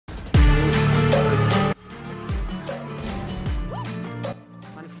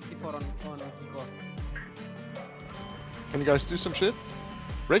Can you guys do some shit?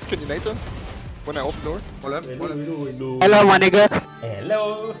 Race, can you nade them? When I open door? Hola, hola. Hello, my nigga.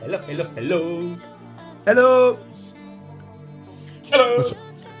 Hello, hello, hello, hello. Hello. Hello.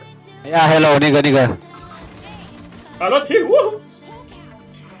 Yeah, hello, nigga. Hello, kid. Woo.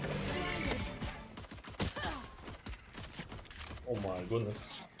 Oh my goodness.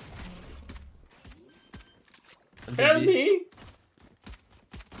 Help me.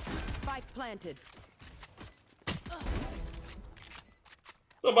 Spike planted.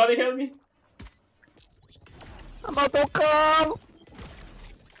 Somebody help me. I'm about to come.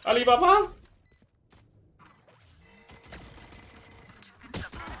 Alibaba.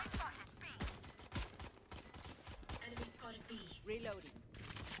 Reloading.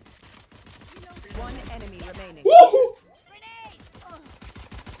 One enemy remaining. Woohoo.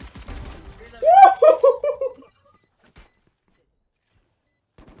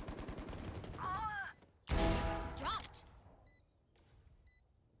 Dropped.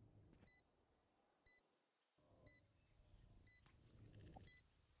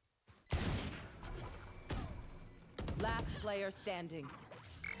 Last player standing.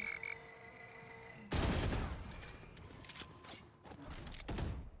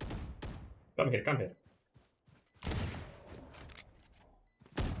 Come here, come here.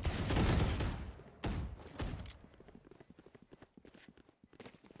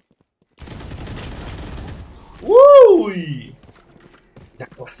 ¡Uy! Ya,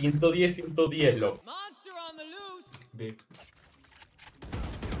 110, 110, loco. Monster on the loose. B.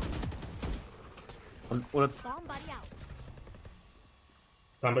 Hola. Bomb buddy out.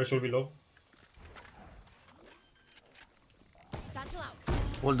 Chamber should be low. Satchel out.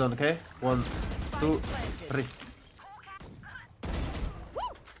 Hold on, okay? 1, 2, 3.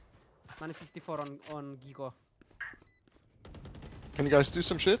 Minus 64 on Gigo. Can you guys do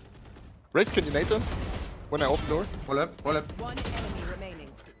some shit? Race, can you nade them? When I open door? Hola, hola. One enemy remaining.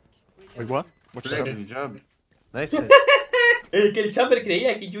 Wait, what? What just happened? Good job. Nice. El que el Chamber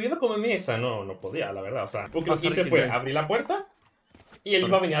creía que yo iba a comerme esa. No, no podía, la verdad. O sea, porque lo que hice fue abrir la puerta y él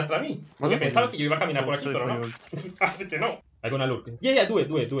iba a venir atrás de mí. Porque pensaba que yo iba a caminar por aquí, pero no. Así que no. I'm gonna look. Yeah, do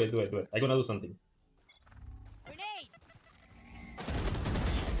it. I'm gonna do something. Grenade.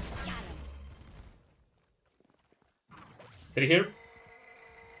 Can you hear?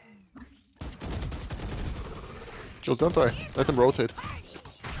 Jill, don't die. Let them rotate.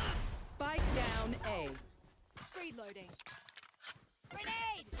 Spike down A. Reloading.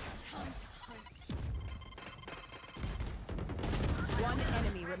 Grenade. One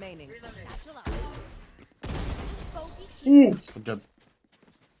enemy remaining. Satchel out. Good job.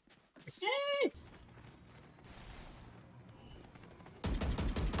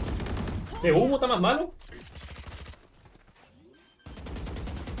 ¿De humo está más malo?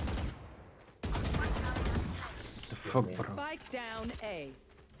 The fuck, bro. Spike down A.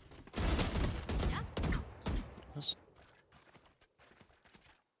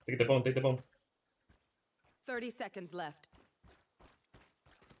 Take the bomb. 30 seconds left.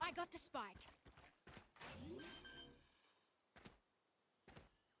 I got the spike.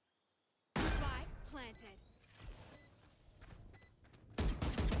 Spike planted.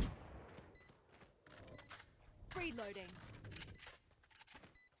 Reloading.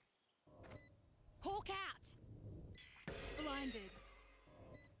 Hawk out. Blinded.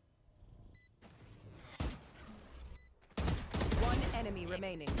 One enemy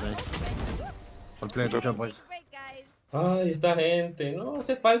remaining. Well played, good job, boys. Great guys. Ay, esta gente. No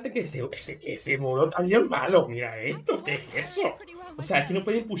hace falta que ese muro está bien malo. Mira esto, ¿qué es eso? O sea, aquí no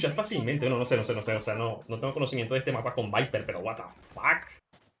pueden pushar fácilmente. No sé. O sea, no tengo conocimiento de este mapa con Viper, pero what the fuck.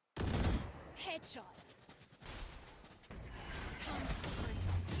 Headshot.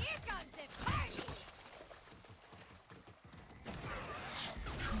 Here comes the party.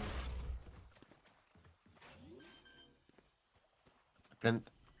 Plant.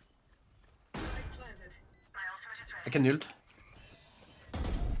 I can ult.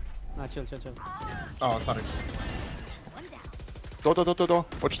 Nah, chill. Oh, sorry. One down. Door.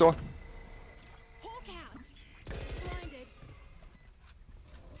 Watch door. Hawk out. Blinded.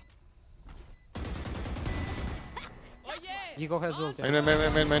 Oh yeah. Gigo has ult. Main.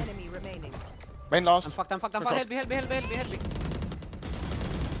 Enemy remaining. Main last. I'm fucked. Help me.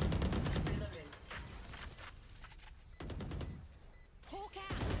 Hawk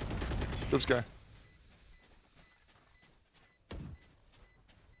out. Good guy.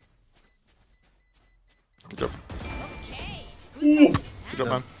 Good job. Okay. Good job,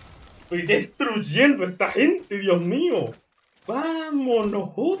 man. Estoy destruyendo a esta gente, Dios mío. Vámonos,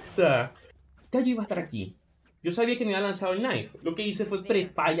 joda. Ya yo iba a estar aquí. Yo sabía que me había lanzado el knife. Lo que hice fue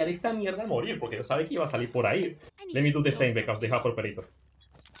prefallar esta mierda a morir, porque yo sabía que iba a salir por ahí. Let me do the same, because deja por perito.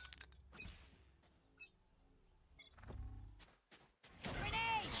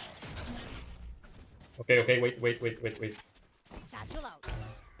 Okay, wait. Satchel out.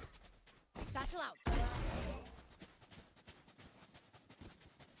 Satchel out.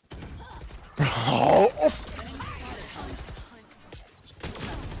 Oh, off.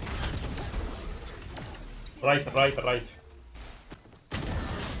 Right.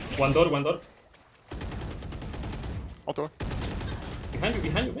 One door. Outdoor. Behind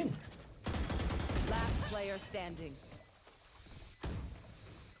you, man. Last player standing.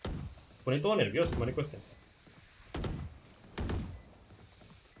 Pone todo nervioso, marico este.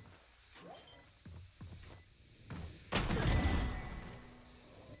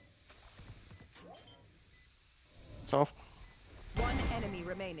 South. One enemy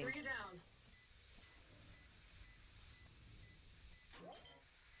remaining.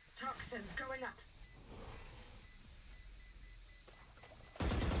 Toxins going up.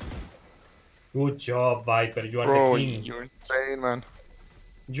 Good job, Viper. You are Bro, the king. you're insane, man.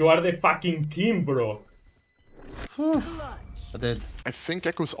 You are the fucking king, bro. I did. I think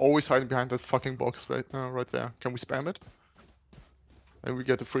Echo's always hiding behind that fucking box right there. Can we spam it? And we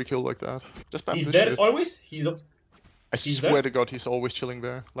get a free kill like that. Just spam He's this there shit. always? I he's swear there? to God, he's always chilling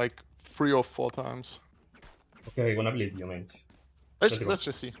there. Like 3 or 4 times. Okay, I'm gonna believe you, man. Let's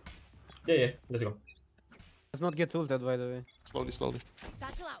just see. Yeah, let's go. Does not get ulted, by the way. Slowly. Satchel out.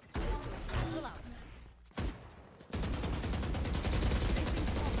 Satchel out.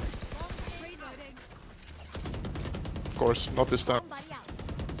 Reloading. Of course, not this time. Somebody out.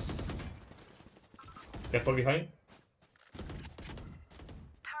 Careful behind.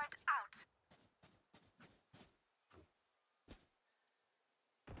 Turret out.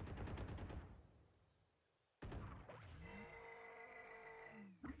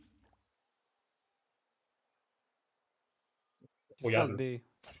 Voy Shall a... be.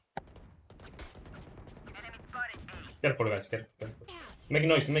 Careful, guys, careful. Make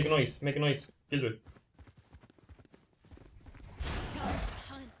noise. Kill it.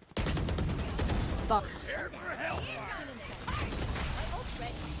 Stop.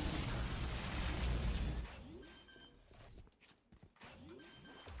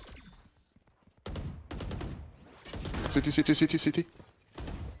 City.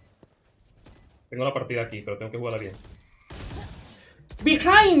 Tengo la partida aquí, pero tengo que jugarla bien.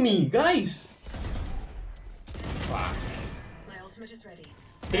 Behind me, guys! Fuck. My ultimate is ready.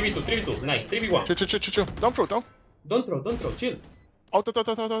 3v2, nice, 3v1. Chill. Don't throw. Don't throw, chill. Out.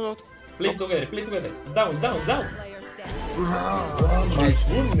 Play together. It's down. Player standing. Oh my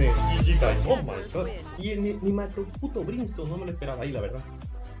goodness, GG guys, oh my god. Y ni macro puto Brimstone, no me lo esperaba ahí, la verdad.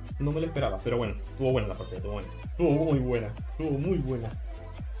 No me lo esperaba, pero bueno, estuvo buena la partida, estuvo muy buena.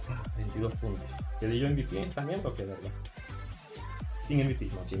 22 puntos. ¿Quedé yo MVP también o qué verdad? Sin MVP,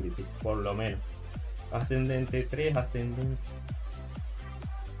 no, sin MVP, por lo menos. Ascendente 3, ascendente.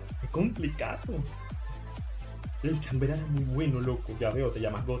 Es complicado. El chamberlain es muy bueno, loco. Ya veo, te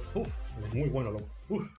llamas God. Uf, es muy bueno, loco. Uf.